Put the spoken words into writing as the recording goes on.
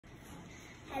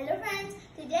Hello friends,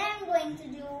 today I am going to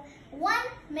do 1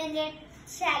 minute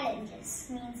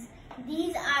challenges. Means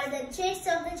these are the chits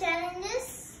of the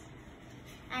challenges.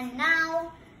 And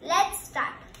now let's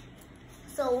start.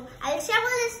 So I'll shuffle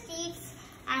the seats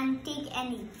and take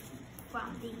any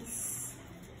from these.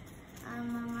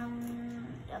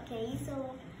 Okay,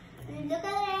 so look at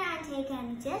it and take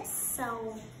any chits.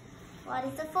 So what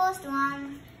is the first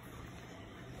one?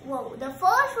 Whoa, the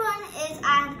first one is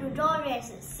I have to draw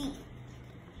dresses. See,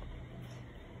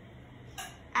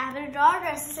 I have to draw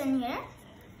dresses in here.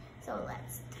 So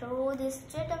let's throw this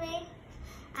chit away.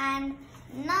 And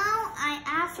now I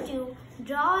have to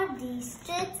draw these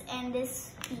chits in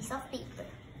this piece of paper.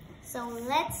 So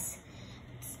let's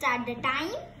start the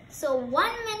time. So 1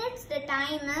 minute the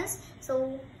time is.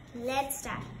 So let's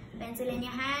start. Pencil in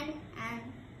your hand and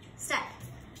start.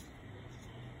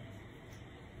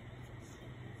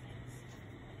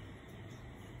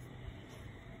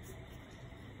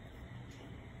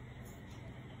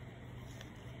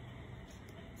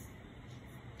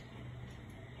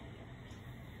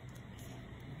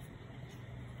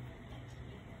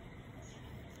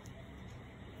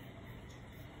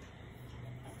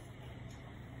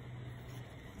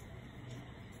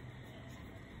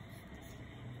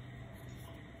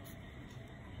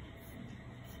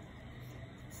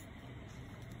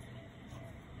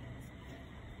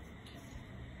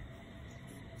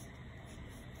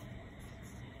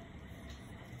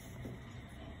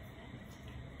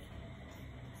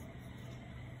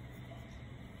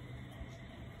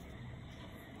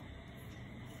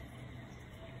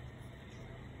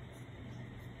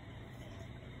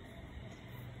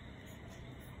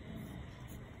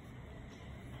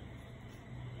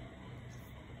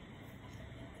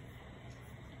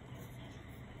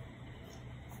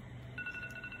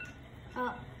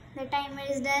 The timer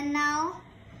is done now.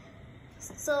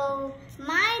 So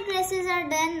my dresses are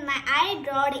done. I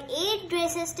drawed 8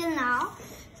 dresses till now.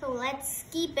 So let's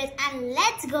keep it and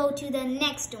let's go to the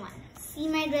next one. See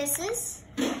my dresses.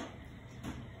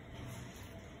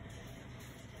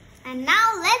 And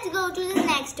now let's go to the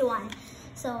next one.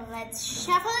 So let's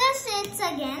shuffle the seats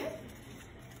again.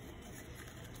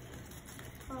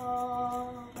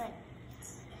 Oh, but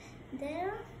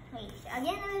there. Wait,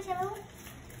 again I will shuffle.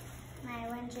 My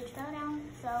one chit fell down,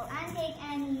 so I'll take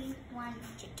any one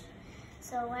chit.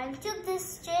 So I took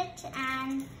this chit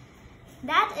and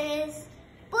that is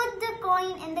put the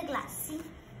coin in the glass. See?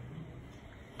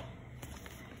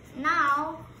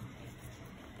 Now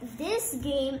this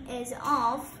game is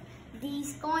of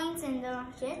these coins in the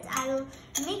chits. I will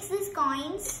mix these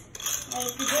coins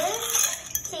like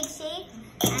this, shake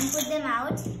and put them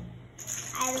out.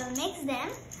 I will mix them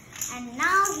and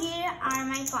now here are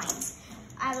my coins.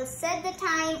 I will set the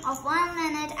time of 1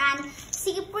 minute and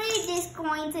separate these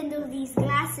coins into these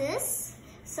glasses.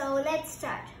 So let's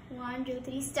start. 1, 2,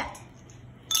 3, start.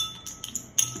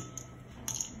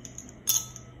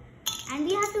 And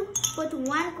we have to put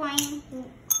 1 coin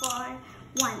for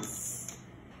once.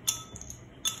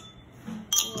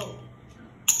 Whoa.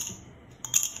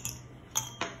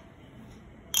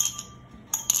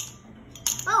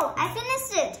 Oh, I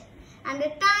finished it. And the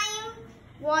time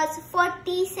was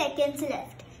 40 seconds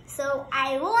left. So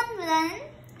I won't run.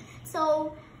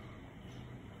 So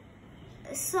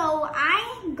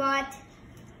I got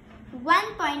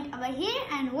 1 point over here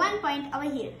and 1 point over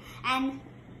here. And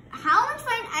how much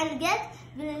point I'll get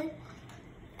will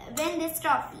win this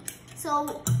trophy.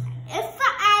 So if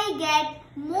I get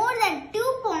more than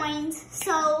 2 points,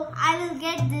 so I will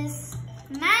get this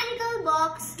magical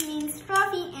box, means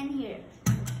trophy in here.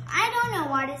 I don't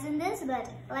know what is in this, but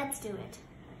let's do it.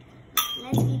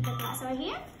 Let's keep the glass over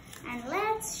here and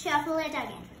let's shuffle it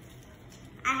again.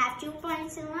 I have 2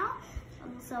 points now,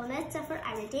 so let's shuffle.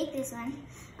 I will take this one.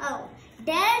 Oh,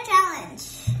 dare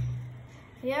challenge.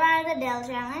 Here are the dare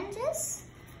challenges,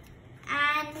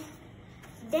 and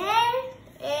there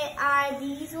are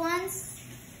these ones.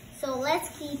 So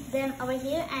let's keep them over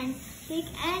here and pick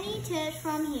any chit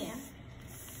from here.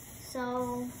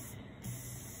 So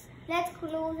let's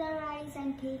close our eyes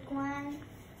and take one.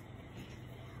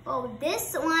 Oh,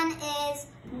 this one is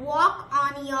walk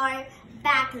on your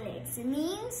back legs. It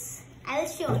means, I'll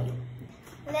show you.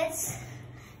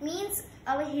 Means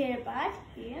over here part,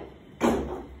 here.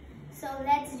 So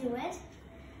let's do it.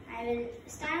 I will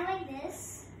stand like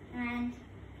this and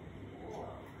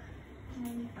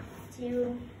 1,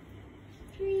 2,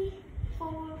 3,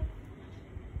 4.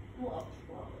 Whoa,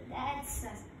 that's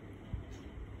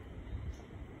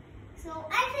so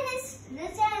I finished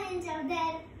the challenge out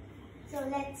there. So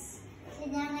let's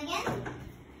sit down again.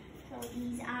 So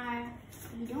these are,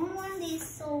 we don't want these,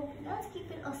 so let's keep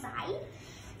it aside.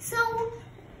 So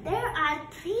are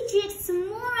 3 shapes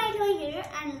more right over here,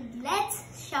 and let's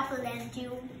shuffle them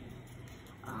too.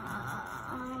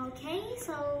 Okay,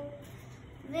 so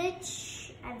I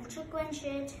will choose one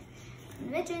shade.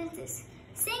 Which is this?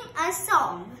 Sing a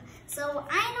song. So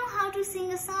I know how to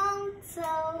sing a song, so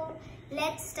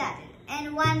let's start it.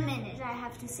 In 1 minute, I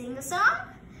have to sing a song.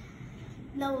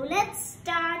 Now let's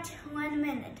start. 1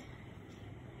 minute.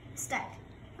 Start.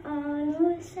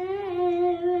 Almost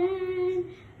 7,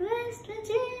 West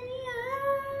Virginia,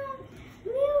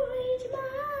 Blue Ridge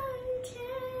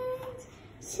Mountains,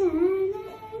 Shenandoah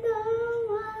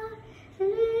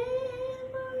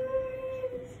rivers,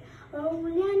 oh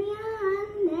yonder,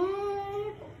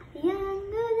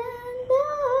 younger than the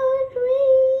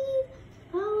trees,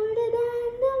 older than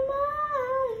the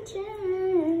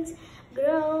mountains,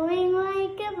 growing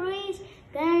like a breeze,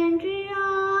 country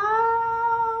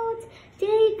roads,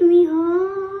 take me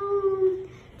home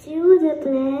to the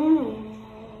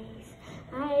place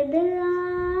I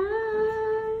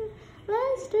belong,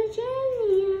 West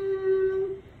Virginia,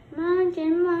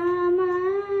 mountain mama,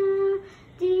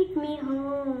 take me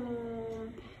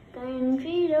home,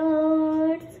 country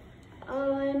roads,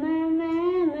 all my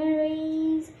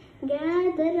memories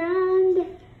gather round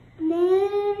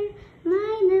there,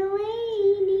 my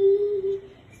lady,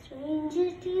 stranger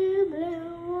to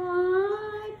blue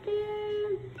water.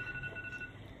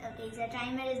 Okay, the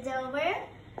timer is over.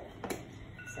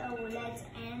 So let's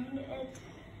end it.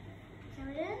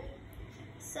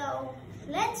 So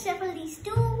let's shuffle these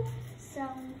two. So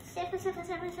shuffle.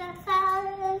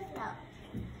 No,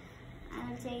 I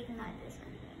will take not this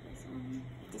one.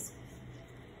 This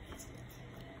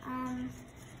one.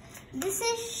 This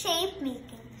is shape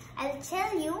making. I'll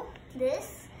tell you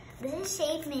this. This is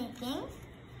shape making.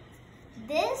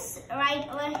 This right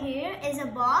over here is a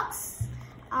box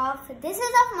of, this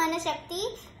is of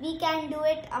Manashakti. We can do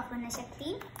it of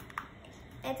Manashakti.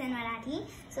 It's in Marathi.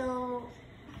 So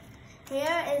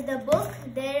here is the book.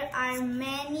 There are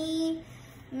many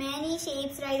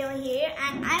shapes right over here,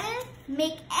 and I will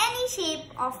make any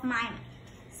shape of mine.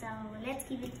 So let's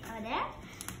keep it over there.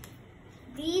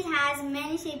 These has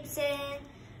many shapes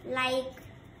like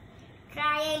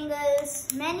triangles,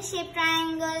 many shaped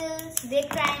triangles, big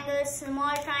triangles,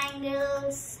 small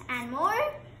triangles, and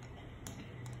more.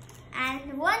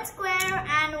 And one square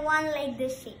and one like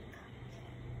this shape.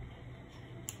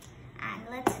 And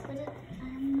let's put it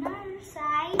on the other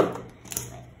side.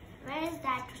 Wait, where is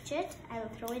that chit? I will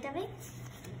throw it away.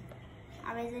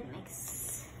 Or is it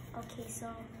mixed? Okay, so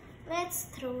let's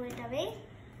throw it away.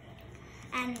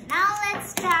 And now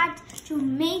let's start to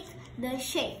make the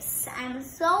shapes. I'm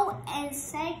so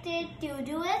excited to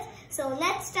do it. So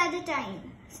let's start the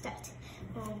time. Start.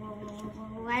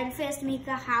 I'll first make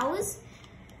a house.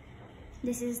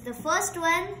 This is the first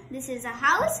one. This is a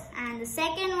house, and the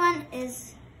second one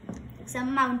is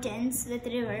some mountains with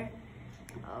river.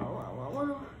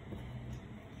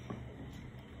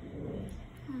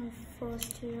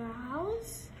 First your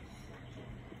house.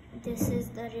 This is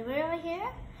the river over here,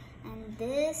 and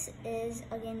this is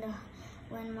again the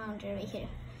one mountain right here.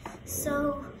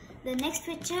 So the next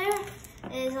picture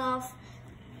is of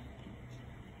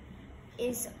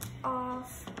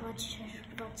what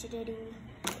should I do?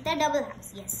 The double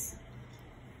house, yes.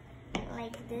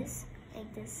 Like this.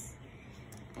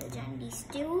 I'll join these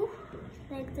two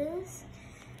like this.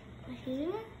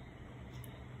 Here,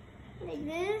 like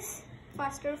this.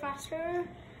 Faster,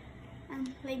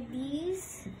 and like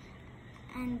these.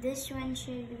 And this one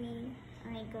should be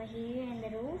like here in the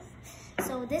roof.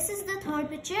 So this is the third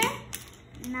picture.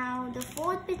 Now the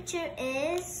fourth picture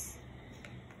is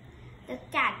the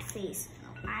cat face.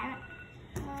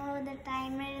 Oh, the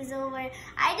timer is over.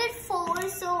 I did 4,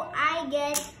 so I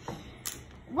get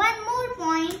 1 more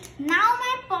point. Now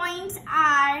my points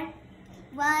are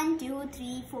 1, 2,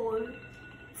 3, 4.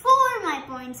 4 my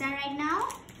points are right now.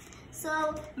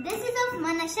 So this is of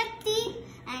Manashakti,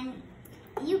 and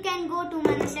you can go to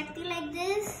Manashakti like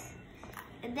this.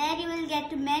 There you will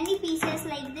get many pieces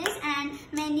like this and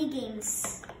many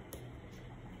games.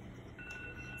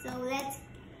 So let's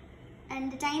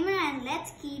end the timer and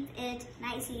let's keep it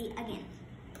nicely again.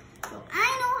 So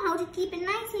I know how to keep it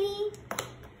nicely.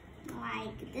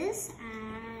 Like this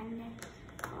and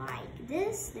like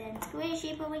this. Then square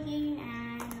shape over here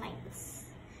and like this.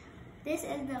 This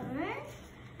is the word.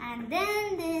 And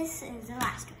then this is the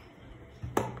last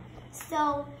one.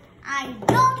 So I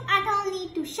don't at all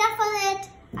need to shuffle it.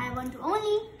 I want to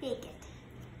only take it.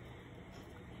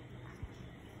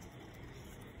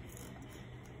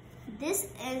 This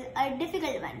is a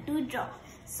difficult one to draw.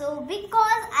 So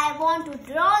because I want to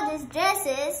draw these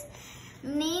dresses,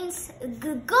 means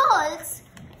girls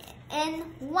in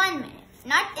 1 minute.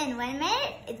 Not in 1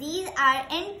 minute, these are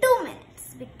in 2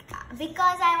 minutes.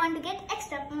 Because I want to get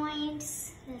extra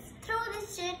points. Let's throw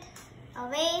this shit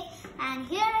away. And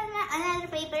here is my another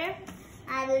paper.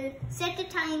 I will set a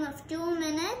time of 2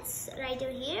 minutes right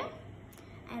over here.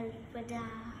 I will put the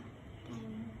time.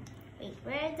 Wait,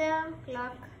 where's the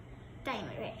clock?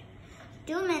 Timer, right?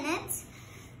 2 minutes.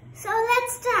 So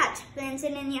let's start.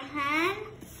 Pencil in your hand.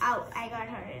 Oh, I got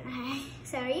her in my eye.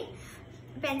 Sorry.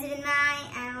 Pencil in my eye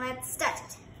and let's start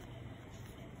it.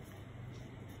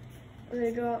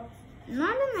 We'll draw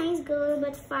not a nice girl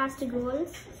but fast goal.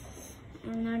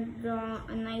 And not draw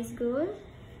a nice girl.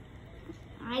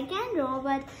 I can draw,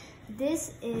 but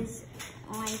this is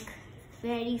like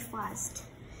very fast.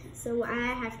 So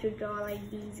I have to draw like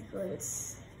these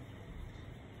girls.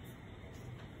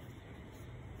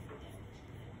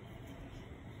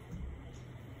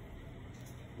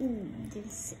 Ooh,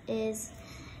 this is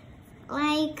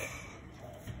like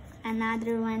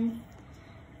another one.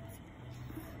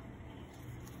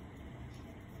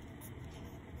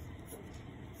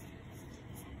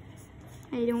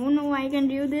 I don't know I can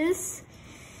do this.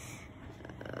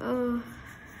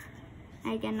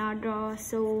 I cannot draw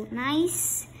so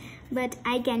nice, but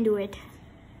I can do it.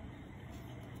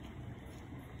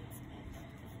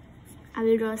 I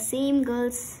will draw same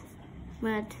girls,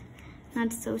 but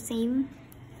not so same.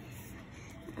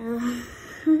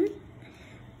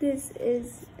 This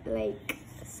is like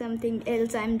something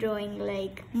else I'm drawing,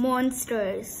 like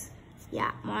monsters.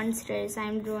 Yeah, monsters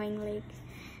I'm drawing. Like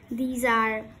these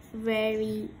are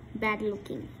very bad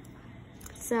looking.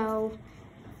 So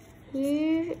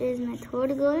here is my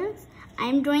third girl.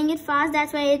 I'm drawing it fast,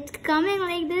 that's why it's coming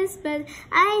like this, but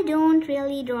I don't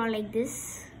really draw like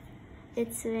this.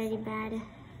 It's very bad.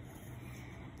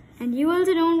 And you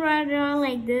also don't draw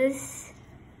like this.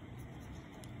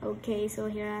 Okay, so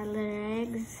here are the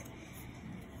legs.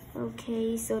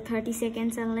 Okay, so 30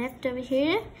 seconds are left over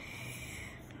here.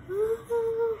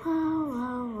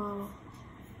 Wow.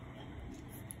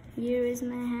 Here is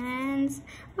my hands.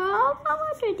 Oh,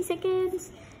 20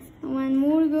 seconds. One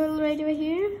more girl right over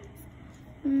here.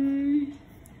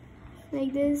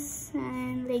 Like this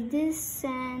and like this,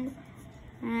 and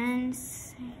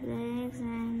hands, legs,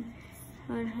 and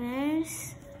her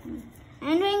hairs.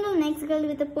 I'm drawing the next girl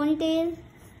with a ponytail.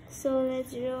 So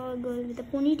let's draw a girl with a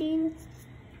ponytail.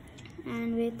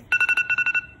 And with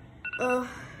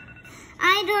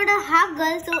I drew a half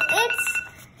girl, so it's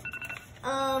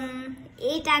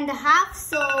 8.5.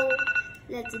 So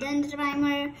let's done the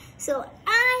timer. So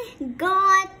I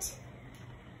got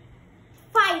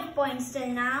 5 points till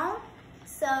now.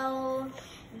 So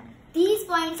these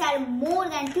points are more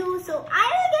than 2. So I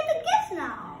will get a gift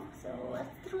now. So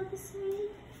let's throw this away.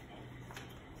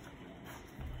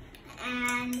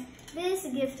 And this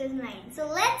gift is mine. So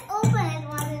let's open it.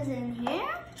 What is in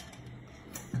here?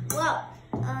 Wow.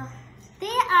 They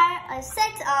are a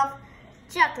set of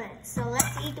chocolates. So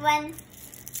let's eat one.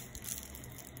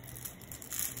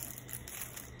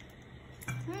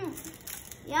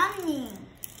 Yummy.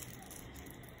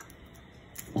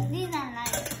 These are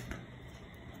nice.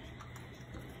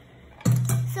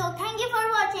 So thank you for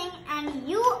watching, and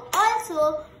you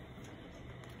also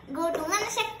go to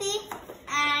Manashakti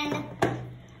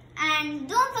and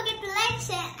don't forget to like,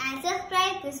 share and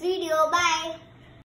subscribe this video. Bye.